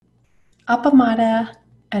Appamada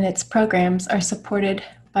and its programs are supported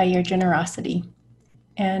by your generosity,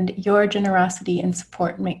 and your generosity and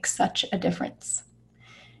support makes such a difference.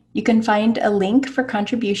 You can find a link for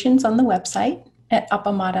contributions on the website at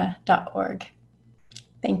appamada.org.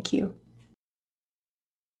 Thank you.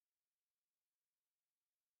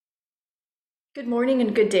 Good morning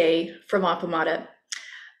and good day from Appamada.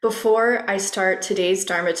 Before I start today's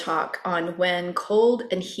Dharma talk on when cold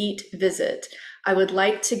and heat visit, I would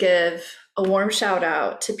like to give a warm shout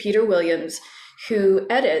out to Peter Williams, who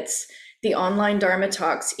edits the online Dharma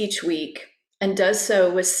talks each week and does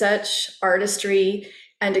so with such artistry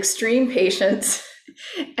and extreme patience.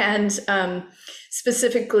 And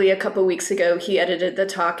specifically, a couple weeks ago, he edited the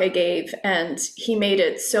talk I gave and he made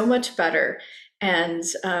it so much better. And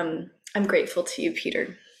I'm grateful to you,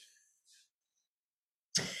 Peter.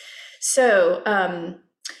 So,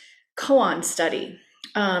 koan study.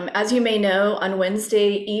 As you may know, on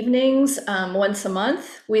Wednesday evenings, once a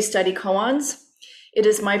month, we study koans. It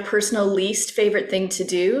is my personal least favorite thing to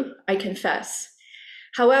do, I confess.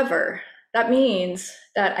 However, that means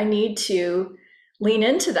that I need to lean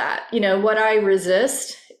into that. What I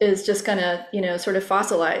resist is just gonna, sort of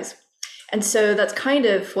fossilize. And so that's kind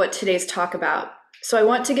of what today's talk about. So I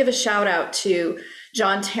want to give a shout out to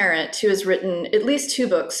John Tarrant, who has written at least 2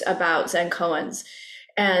 books about Zen koans.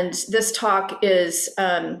 And this talk is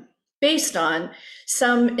based on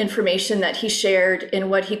some information that he shared in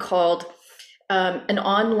what he called an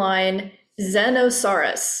online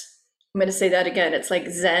Zenosaurus. I'm going to say that again. It's like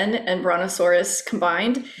Zen and Brontosaurus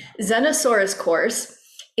combined. Zenosaurus course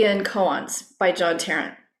in koans by John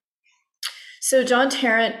Tarrant. So John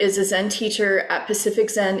Tarrant is a Zen teacher at Pacific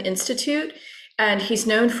Zen Institute, and he's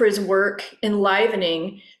known for his work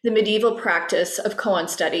enlivening the medieval practice of koan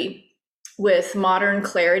study with modern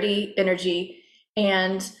clarity, energy,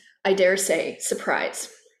 and I dare say, surprise.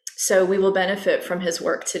 So we will benefit from his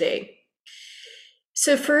work today.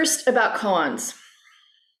 So first, about koans.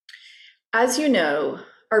 As you know,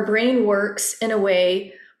 our brain works in a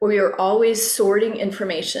way where we are always sorting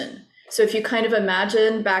information. So if you kind of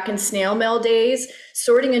imagine back in snail mail days,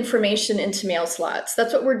 sorting information into mail slots,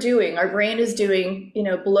 that's what we're doing. Our brain is doing,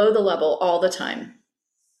 below the level all the time.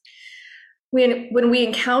 When we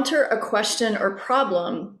encounter a question or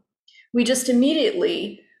problem, we just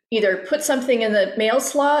immediately either put something in the mail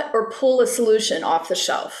slot or pull a solution off the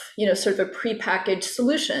shelf, sort of a prepackaged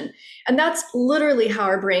solution. And that's literally how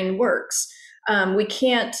our brain works. We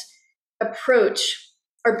can't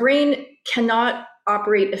our brain cannot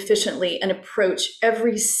operate efficiently and approach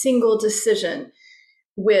every single decision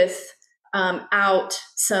without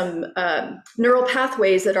some neural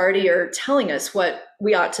pathways that already are telling us what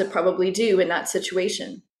we ought to probably do in that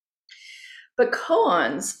situation. But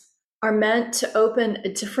koans are meant to open a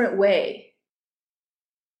different way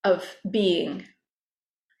of being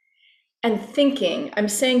and thinking. I'm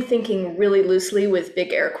saying thinking really loosely with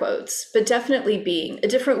big air quotes, but definitely being a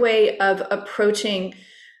different way of approaching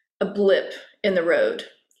a blip in the road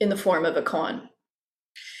in the form of a koan.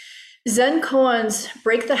 Zen koans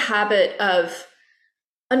break the habit of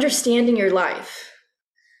understanding your life,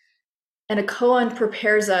 and a koan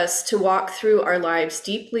prepares us to walk through our lives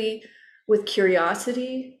deeply with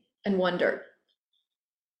curiosity and wonder.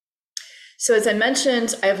 So as I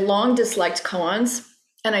mentioned, I have long disliked koans,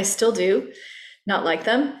 and I still do not like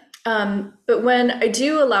them. But when I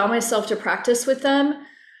do allow myself to practice with them,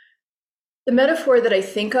 the metaphor that I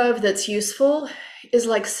think of that's useful is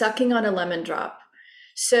like sucking on a lemon drop.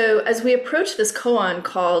 So as we approach this koan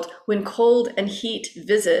called When Cold and Heat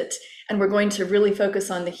Visit, and we're going to really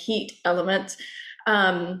focus on the heat element,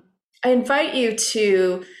 I invite you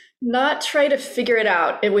to not try to figure it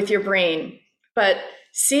out with your brain, but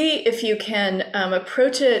see if you can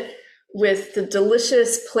approach it with the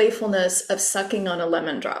delicious playfulness of sucking on a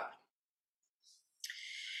lemon drop.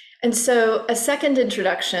 And so a second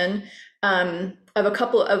introduction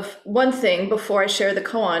of one thing before I share the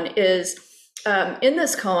koan is in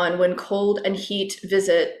this koan, When Cold and Heat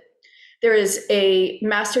Visit, there is a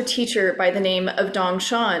master teacher by the name of Dong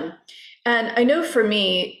Shan. And I know for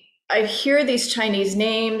me, I hear these Chinese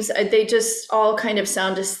names, they just all kind of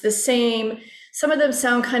sound just the same. Some of them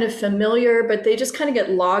sound kind of familiar, but they just kind of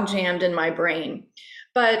get log jammed in my brain.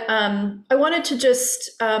 But I wanted to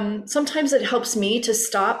just, sometimes it helps me to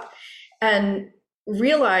stop and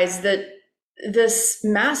realize that this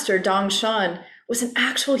master, Dong Shan, was an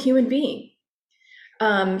actual human being.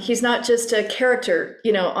 He's not just a character,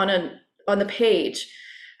 on the page.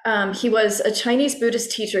 He was a Chinese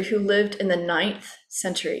Buddhist teacher who lived in the 9th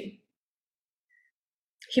century.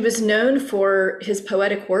 He was known for his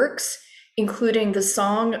poetic works, including the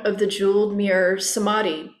Song of the Jeweled Mirror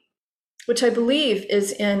Samadhi. which I believe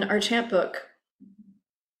is in our chant book.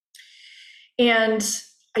 And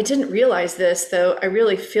I didn't realize this, though I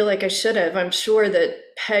really feel like I should have. I'm sure that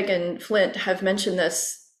Peg and Flint have mentioned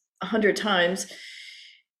this 100 times.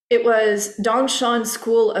 It was Dongshan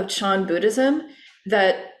School of Chan Buddhism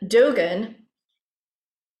that Dogen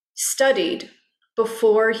studied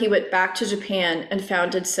before he went back to Japan and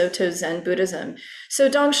founded Soto Zen Buddhism. So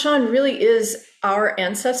Dongshan really is our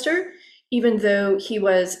ancestor, even though he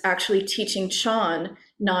was actually teaching Chan,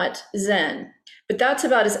 not Zen. But that's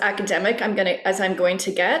about as academic as I'm going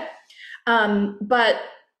to get. But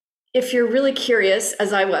if you're really curious,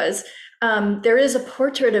 as I was, there is a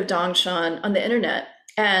portrait of Dongshan on the internet,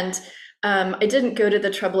 and I didn't go to the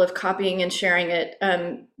trouble of copying and sharing it.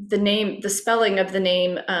 The spelling of the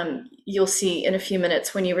name, you'll see in a few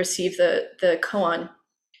minutes when you receive the koan.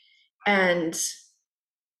 And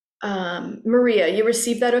Maria, you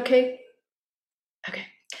received that okay? Okay.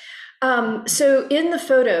 So in the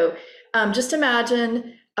photo, just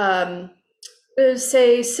imagine,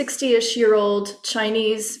 say, 60-ish year old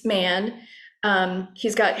Chinese man.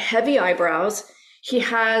 He's got heavy eyebrows. He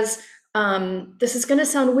has, this is going to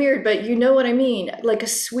sound weird, but you know what I mean, like a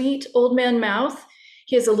sweet old man mouth.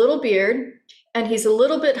 He has a little beard, and he's a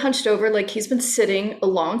little bit hunched over, like he's been sitting a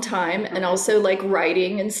long time, and also like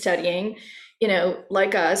writing and studying,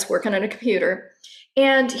 like us, working on a computer.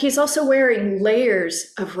 And he's also wearing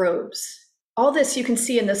layers of robes. All this you can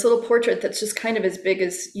see in this little portrait that's just kind of as big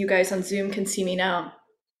as you guys on Zoom can see me now.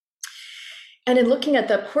 And in looking at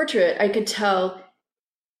that portrait, I could tell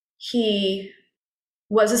he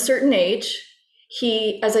was a certain age.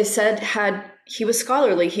 He, as I said, he was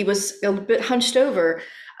scholarly. He was a bit hunched over.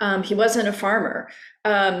 He wasn't a farmer.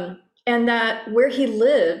 And that where he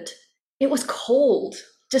lived, it was cold,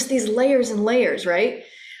 just these layers and layers, right?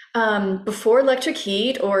 Before electric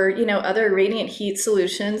heat or, other radiant heat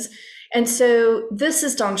solutions. And so this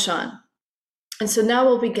is Dongshan. And so now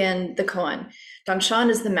we'll begin the koan. Dongshan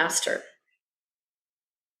is the master.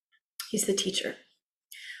 He's the teacher.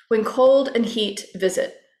 When cold and heat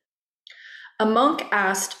visit, a monk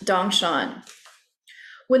asked Dongshan,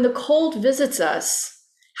 when the cold visits us,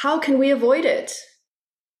 how can we avoid it?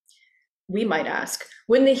 We might ask,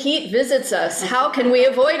 when the heat visits us, how can we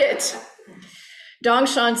avoid it?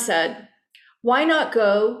 Dongshan said, why not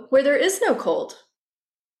go where there is no cold?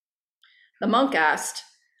 The monk asked,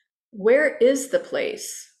 where is the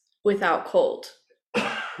place without cold?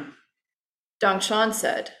 Dongshan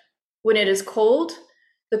said, when it is cold,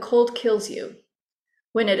 the cold kills you.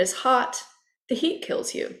 When it is hot, the heat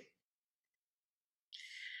kills you.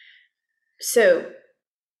 So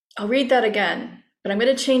I'll read that again, but I'm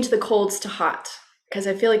going to change the colds to hot because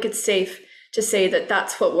I feel like it's safe to say that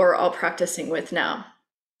that's what we're all practicing with now.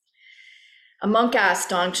 A monk asked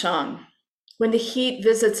Dongshan, when the heat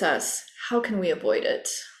visits us, how can we avoid it?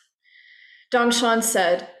 Dongshan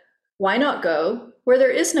said, why not go where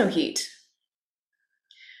there is no heat?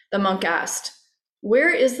 The monk asked,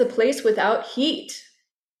 where is the place without heat?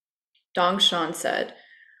 Dongshan said,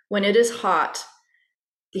 when it is hot,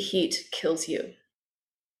 the heat kills you.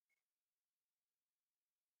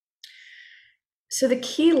 So the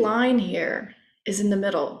key line here is in the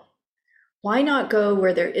middle. Why not go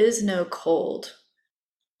where there is no cold?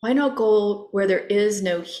 Why not go where there is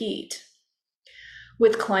no heat?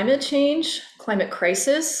 With climate change, climate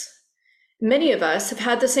crisis, many of us have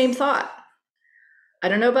had the same thought. I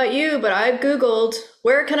don't know about you, but I've Googled,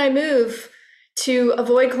 where can I move to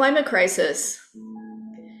avoid climate crisis?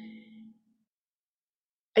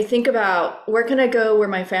 I think about, where can I go where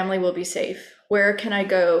my family will be safe? Where can I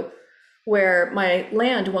go where my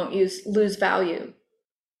land won't lose value?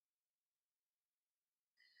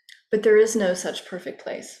 But there is no such perfect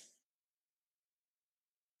place.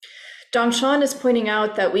 Dongshan is pointing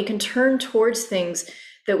out that we can turn towards things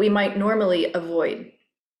that we might normally avoid.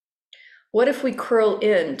 What if we curl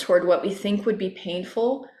in toward what we think would be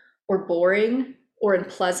painful or boring or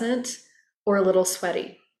unpleasant or a little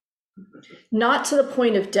sweaty? Not to the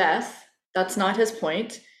point of death. That's not his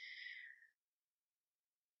point.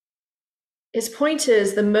 His point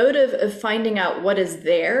is the motive of finding out what is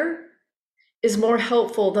there is more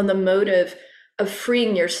helpful than the motive of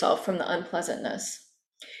freeing yourself from the unpleasantness.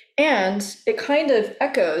 And it kind of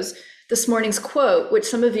echoes this morning's quote, which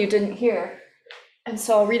some of you didn't hear. And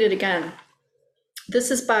so I'll read it again.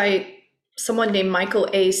 This is by someone named Michael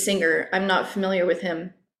A. Singer. I'm not familiar with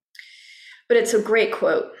him, but it's a great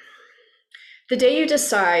quote. The day you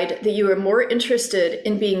decide that you are more interested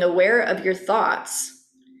in being aware of your thoughts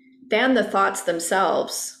than the thoughts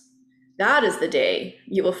themselves, that is the day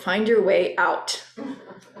you will find your way out.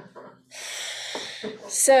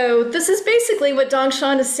 So this is basically what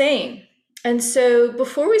Dongshan is saying. And so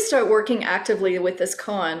before we start working actively with this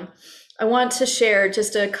koan, I want to share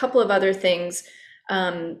just a couple of other things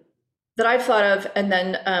that I've thought of, and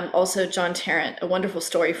then also John Tarrant, a wonderful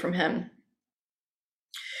story from him.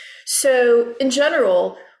 So in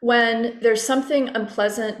general, when there's something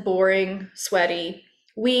unpleasant, boring, sweaty,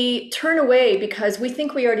 we turn away because we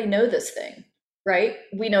think we already know this thing, right?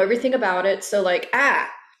 We know everything about it. So like,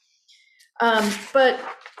 but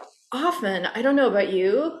often, I don't know about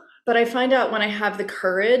you, but I find out when I have the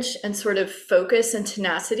courage and sort of focus and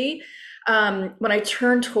tenacity, when I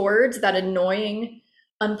turn towards that annoying,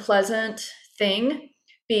 unpleasant thing,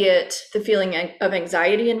 be it the feeling of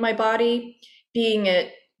anxiety in my body, being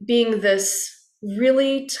this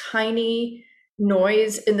really tiny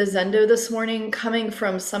noise in the Zendo this morning coming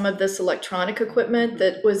from some of this electronic equipment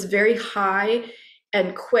that was very high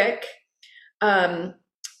and quick,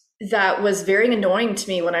 that was very annoying to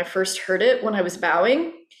me when I first heard it when I was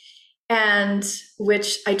bowing, and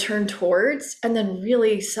which I turned towards and then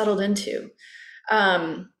really settled into.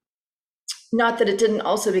 Not that it didn't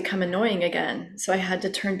also become annoying again, so I had to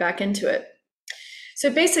turn back into it. So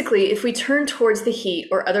basically, if we turn towards the heat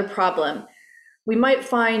or other problem, we might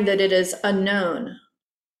find that it is unknown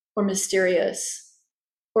or mysterious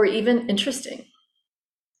or even interesting.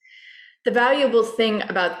 The valuable thing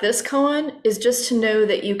about this koan is just to know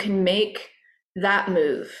that you can make that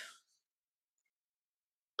move,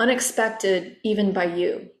 unexpected even by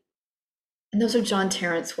you. And those are John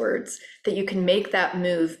Tarrant's words, that you can make that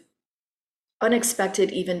move,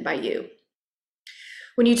 unexpected even by you.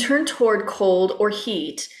 When you turn toward cold or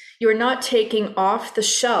heat, you are not taking off the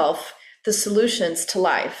shelf the solutions to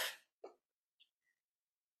life.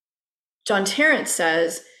 John Tarrant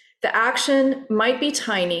says the action might be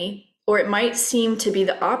tiny, or it might seem to be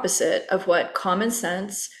the opposite of what common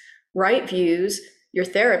sense, right views, your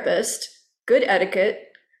therapist, good etiquette,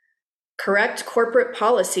 correct corporate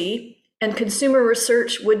policy, and consumer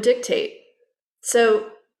research would dictate.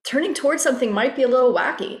 So turning towards something might be a little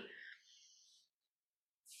wacky.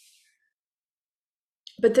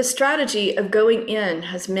 But the strategy of going in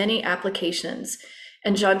has many applications.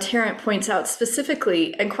 And John Tarrant points out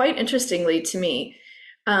specifically, and quite interestingly to me,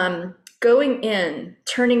 going in,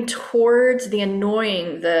 turning towards the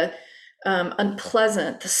annoying, the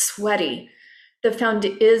unpleasant, the sweaty,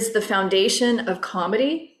 is the foundation of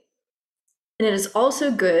comedy. And it is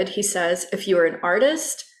also good, he says, if you are an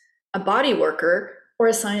artist, a body worker, or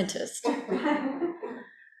a scientist.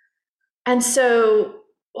 And so,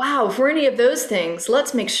 wow, for any of those things,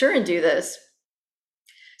 let's make sure and do this.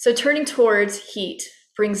 So turning towards heat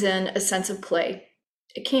brings in a sense of play.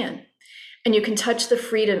 It can. And you can touch the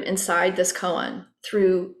freedom inside this koan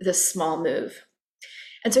through this small move.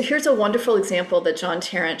 And so here's a wonderful example that John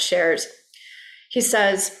Tarrant shares. He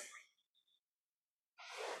says,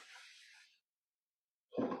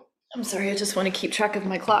 I'm sorry, I just want to keep track of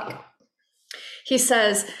my clock. He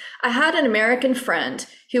says, I had an American friend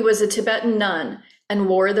who was a Tibetan nun and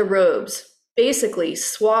wore the robes, basically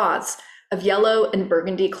swaths of yellow and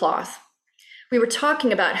burgundy cloth. We were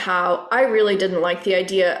talking about how I really didn't like the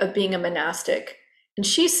idea of being a monastic. And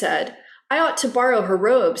she said, I ought to borrow her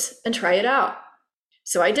robes and try it out.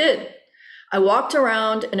 So I did. I walked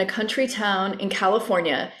around in a country town in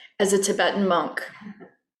California as a Tibetan monk.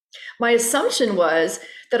 My assumption was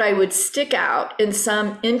that I would stick out in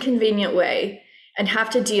some inconvenient way and have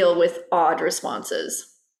to deal with odd responses.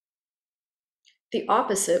 The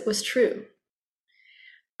opposite was true.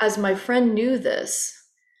 As my friend knew this,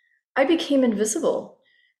 I became invisible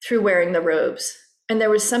through wearing the robes, and there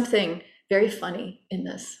was something very funny in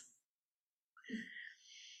this.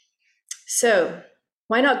 So,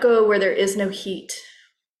 why not go where there is no heat?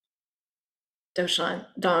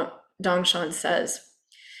 Dongshan says.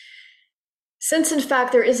 Since in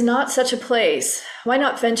fact there is not such a place, why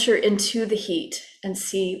not venture into the heat and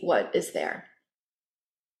see what is there?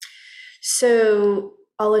 So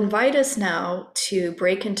I'll invite us now to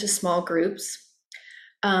break into small groups.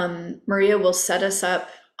 Maria will set us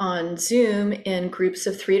up on Zoom in groups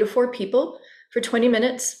of 3 to 4 people for 20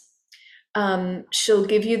 minutes. She'll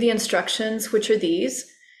give you the instructions, which are these.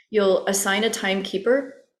 You'll assign a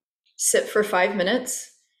timekeeper, sit for 5 minutes,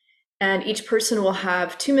 and each person will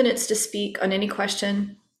have 2 minutes to speak on any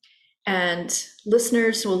question, and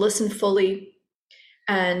listeners will listen fully,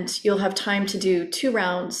 and you'll have time to do 2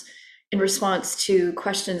 rounds in response to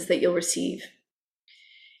questions that you'll receive.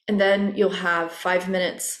 And then you'll have 5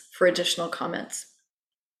 minutes for additional comments.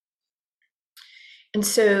 And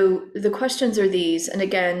so the questions are these, and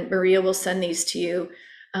again, Maria will send these to you,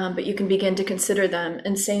 but you can begin to consider them.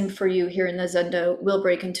 And same for you here in the Zendo. We'll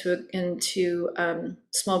break into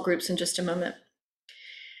small groups in just a moment.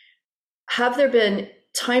 Have there been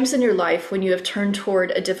times in your life when you have turned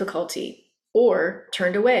toward a difficulty or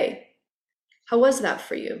turned away? How was that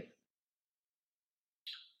for you?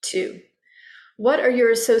 2, what are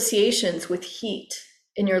your associations with heat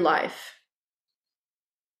in your life?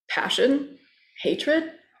 Passion,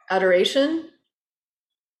 hatred, adoration?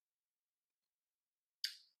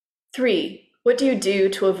 3, what do you do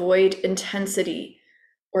to avoid intensity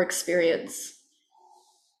or experience?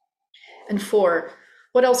 And 4,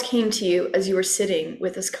 what else came to you as you were sitting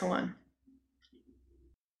with this koan?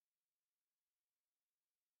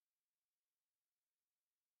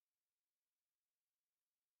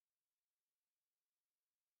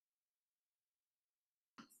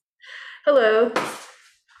 Hello.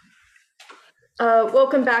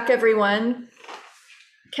 Welcome back, everyone.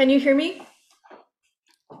 Can you hear me?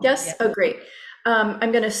 Yes? Yeah. Oh, great.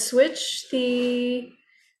 I'm going to switch the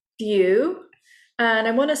view, and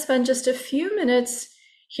I want to spend just a few minutes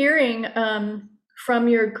hearing from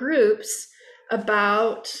your groups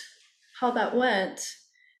about how that went.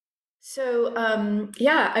 So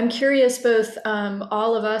yeah, I'm curious, both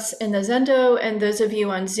all of us in the Zendo and those of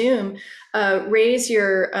you on Zoom, raise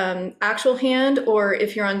your actual hand, or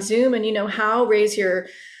if you're on Zoom and you know how, raise your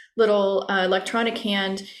little electronic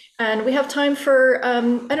hand. And we have time for, I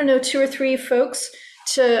don't know, 2 or 3 folks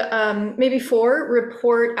to, maybe 4,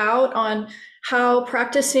 report out on how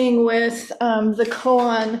practicing with the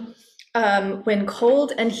koan when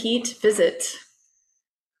cold and heat visit.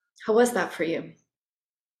 How was that for you?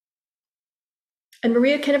 And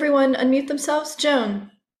Maria, can everyone unmute themselves?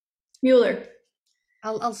 Joan Mueller.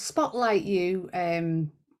 I'll spotlight you,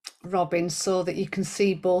 Robin, so that you can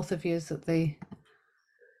see both of you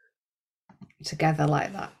together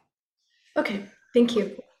like that. Okay, thank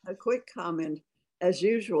you. A quick comment. As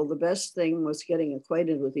usual, the best thing was getting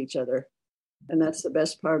acquainted with each other. And that's the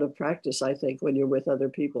best part of practice, I think, when you're with other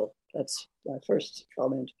people. That's my first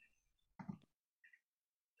comment.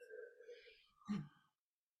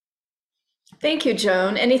 Thank you,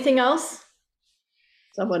 Joan. Anything else?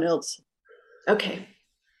 Someone else. Okay.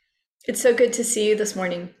 It's so good to see you this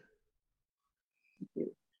morning.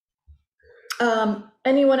 Thank you.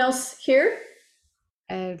 Anyone else here?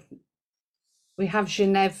 We have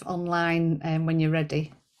Genevieve online when you're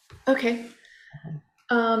ready. Okay.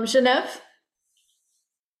 Genevieve?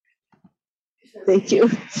 Thank you.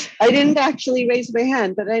 I didn't actually raise my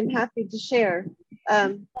hand, but I'm happy to share.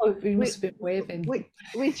 You must have been waving.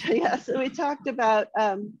 So we talked about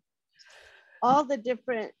all the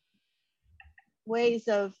different ways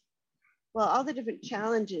of, all the different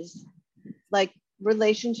challenges, like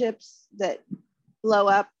relationships that blow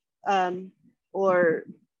up, or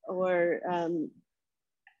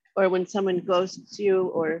when someone ghosts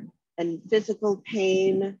you, and physical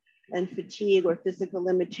pain and fatigue or physical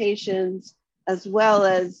limitations, as well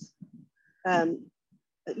as,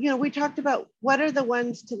 we talked about what are the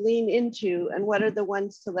ones to lean into and what are the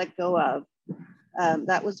ones to let go of.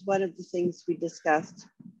 That was one of the things we discussed.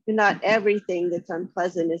 Not everything that's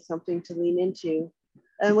unpleasant is something to lean into.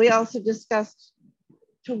 And we also discussed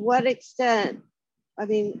to what extent,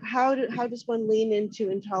 how does one lean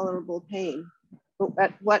into intolerable pain?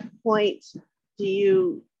 At what point do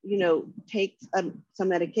you take some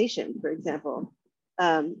medication, for example?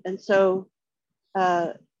 And so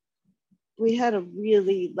we had a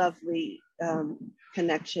really lovely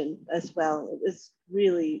connection as well. It was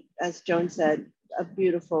really, as Joan said, a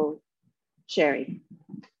beautiful sharing.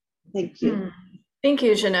 Thank you. Thank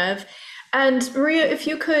you, Genevieve. And Maria, if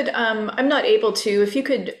you could, I'm not able to, if you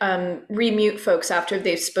could remute folks after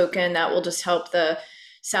they've spoken, that will just help the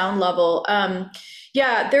sound level.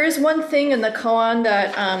 Yeah, there is one thing in the koan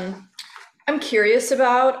that I'm curious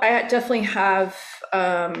about. I definitely have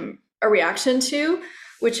a reaction to,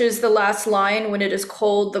 which is the last line, when it is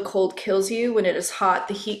cold, the cold kills you. When it is hot,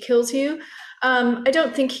 the heat kills you. I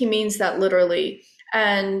don't think he means that literally.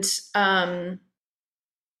 And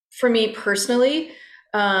for me personally,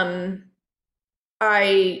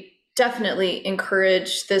 I definitely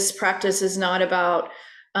encourage this practice is not about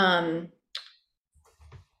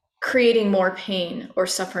creating more pain or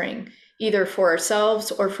suffering, either for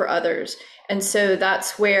ourselves or for others. And so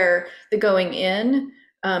that's where the going in,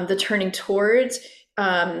 the turning towards,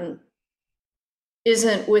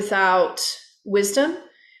 isn't without wisdom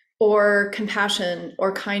or compassion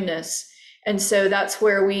or kindness. And so that's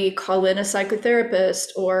where we call in a psychotherapist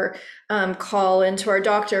or call into our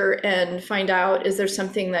doctor and find out, is there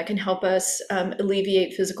something that can help us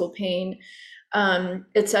alleviate physical pain,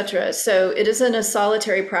 etc. So it isn't a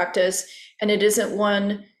solitary practice, and it isn't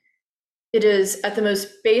one, it is at the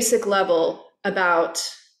most basic level about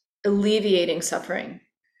alleviating suffering.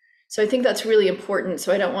 So I think that's really important.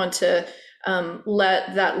 So I don't want to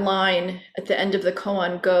let that line at the end of the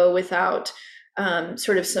koan go without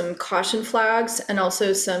sort of some caution flags and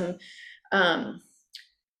also some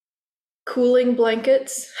cooling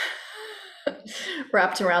blankets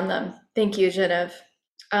wrapped around them. Thank you, Genevieve.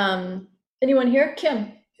 Anyone here?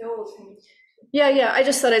 Kim? Yeah. I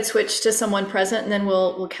just thought I'd switch to someone present, and then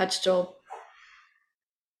we'll catch Joel.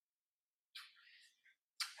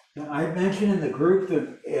 I mentioned in the group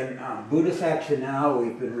that in Buddhist Action Now,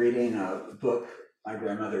 we've been reading a book, My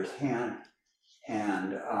Grandmother's Hand,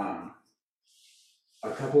 and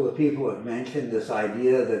a couple of people have mentioned this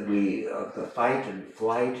idea that of the fight and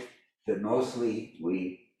flight, that mostly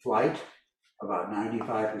we flight about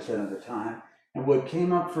 95% of the time. And what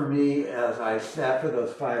came up for me as I sat for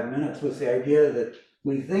those 5 minutes was the idea that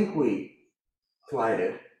we think we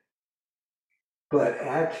flighted, but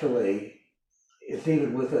actually it's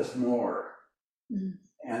even with us more. Mm-hmm.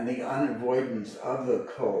 And the unavoidance of the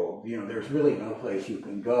cold, there's really no place you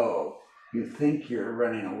can go. You think you're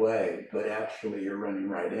running away, but actually you're running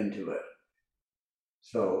right into it.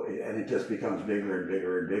 So, and it just becomes bigger and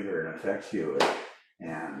bigger and bigger and affects you.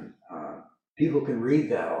 And people can read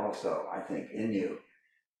that also, I think, in you,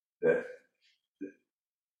 that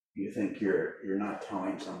you think you're not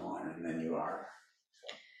telling someone, and then you are.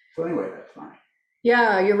 So anyway, that's fine.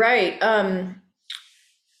 Yeah, you're right.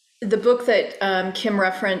 The book that Kim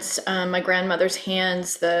referenced, My Grandmother's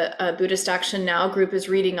Hands, the Buddhist Action Now group is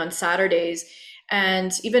reading on Saturdays.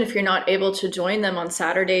 And even if you're not able to join them on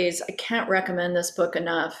Saturdays, I can't recommend this book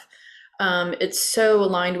enough. It's so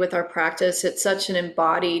aligned with our practice. It's such an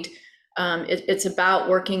embodied, it's about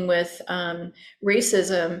working with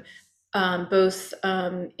racism, both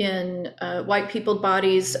in white people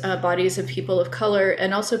bodies, bodies of people of color,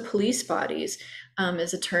 and also police bodies,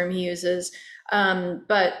 is a term he uses.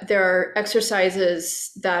 But there are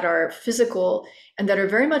exercises that are physical and that are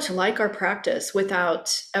very much like our practice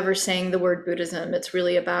without ever saying the word Buddhism. It's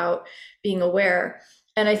really about being aware.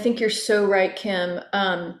 And I think you're so right, Kim,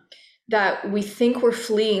 that we think we're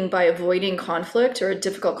fleeing by avoiding conflict or a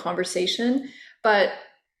difficult conversation, but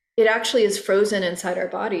it actually is frozen inside our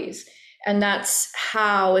bodies. And that's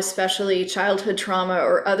how, especially childhood trauma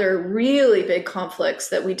or other really big conflicts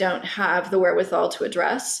that we don't have the wherewithal to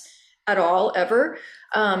address at all, ever,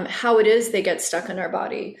 how it is they get stuck in our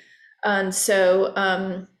body. And so,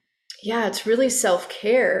 it's really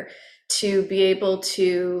self-care to be able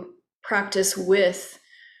to practice with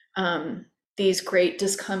these great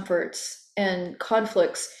discomforts and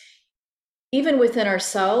conflicts, even within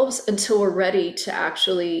ourselves, until we're ready to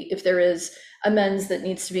actually, if there is amends that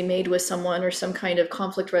needs to be made with someone or some kind of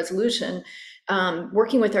conflict resolution,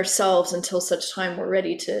 working with ourselves until such time we're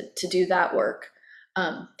ready to do that work.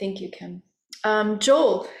 Thank you, Kim.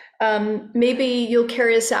 Joel, maybe you'll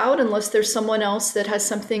carry us out unless there's someone else that has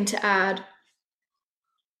something to add.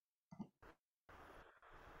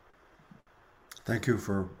 Thank you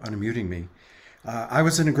for unmuting me. I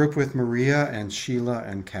was in a group with Maria and Sheila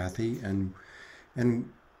and Kathy, and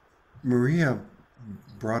Maria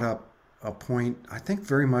brought up a point, I think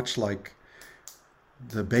very much like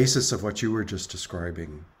the basis of what you were just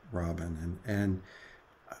describing, Robin, and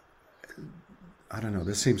I don't know,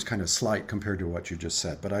 this seems kind of slight compared to what you just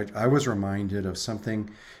said, but I was reminded of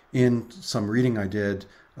something in some reading I did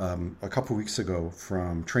a couple weeks ago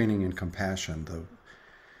from Training in Compassion,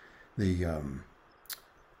 the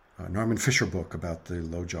Norman Fisher book about the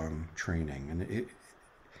Lojong training. And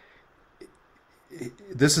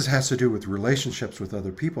this has to do with relationships with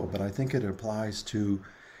other people, but I think it applies to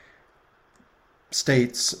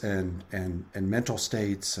states and mental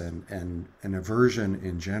states and aversion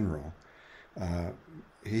in general.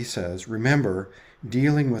 He says, remember,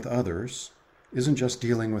 dealing with others isn't just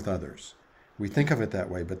dealing with others. We think of it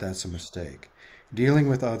that way, but that's a mistake. Dealing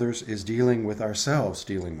with others is dealing with ourselves,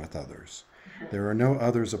 dealing with others. There are no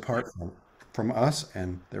others apart from us,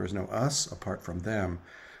 and there is no us apart from them.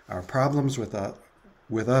 Our problems with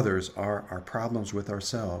others are our problems with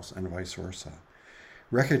ourselves, and vice versa.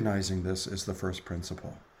 Recognizing this is the first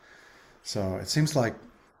principle. So it seems like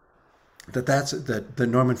that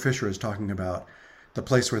Norman Fisher is talking about the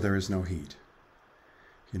place where there is no heat.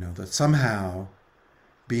 That somehow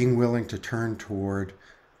being willing to turn toward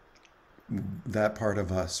that part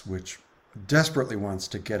of us which desperately wants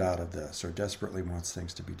to get out of this or desperately wants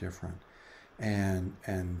things to be different, and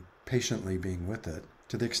patiently being with it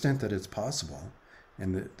to the extent that it's possible,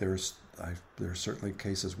 and that there are certainly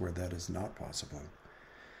cases where that is not possible.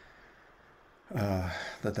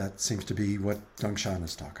 That seems to be what Dongshan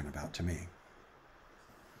is talking about to me.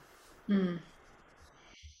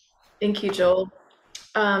 Thank you, Joel.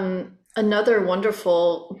 Another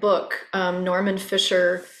wonderful book, Norman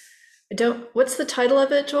Fisher. What's the title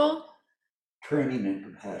of it, Joel? Training in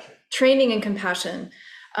Compassion. Training in Compassion.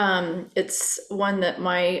 It's one that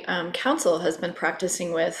my council has been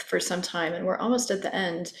practicing with for some time, and we're almost at the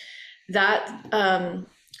end. That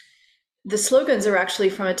the slogans are actually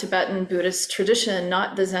from a Tibetan Buddhist tradition,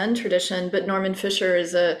 not the Zen tradition, but Norman Fisher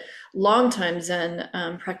is a longtime Zen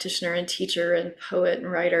practitioner and teacher and poet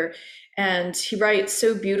and writer. And he writes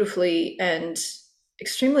so beautifully and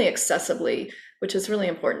extremely accessibly, which is really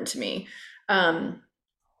important to me.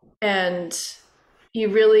 And you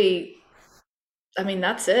really, I mean,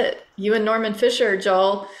 that's it. You and Norman Fisher,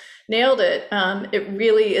 Joel, nailed it. It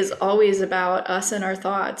really is always about us and our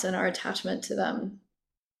thoughts and our attachment to them.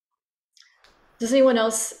 Does anyone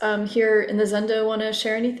else here in the Zendo want to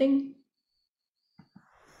share anything?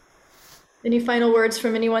 Any final words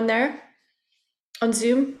from anyone there on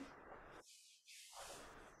Zoom?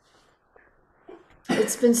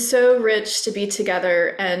 It's been so rich to be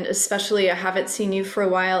together, and especially I haven't seen you for a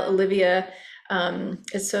while, Olivia.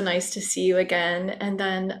 It's so nice to see you again. And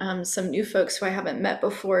then some new folks who I haven't met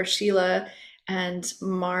before, Sheila and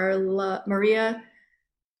Maria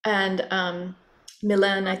and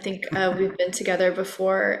Milan. I think we've been together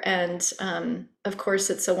before. And of course,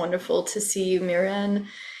 it's so wonderful to see you, Miran,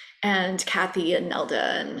 and Kathy and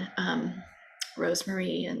Nelda and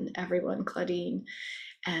Rosemary and everyone, Claudine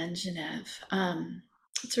and Genevieve.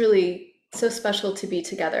 It's really so special to be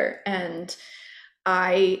together. And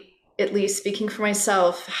I, at least speaking for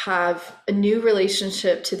myself, have a new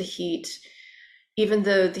relationship to the heat, even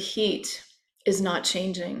though the heat is not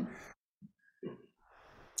changing.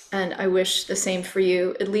 And I wish the same for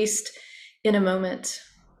you, at least in a moment,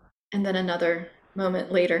 and then another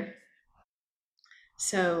moment later.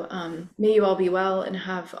 So may you all be well and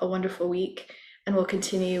have a wonderful week. And we'll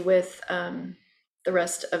continue with the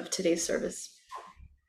rest of today's service.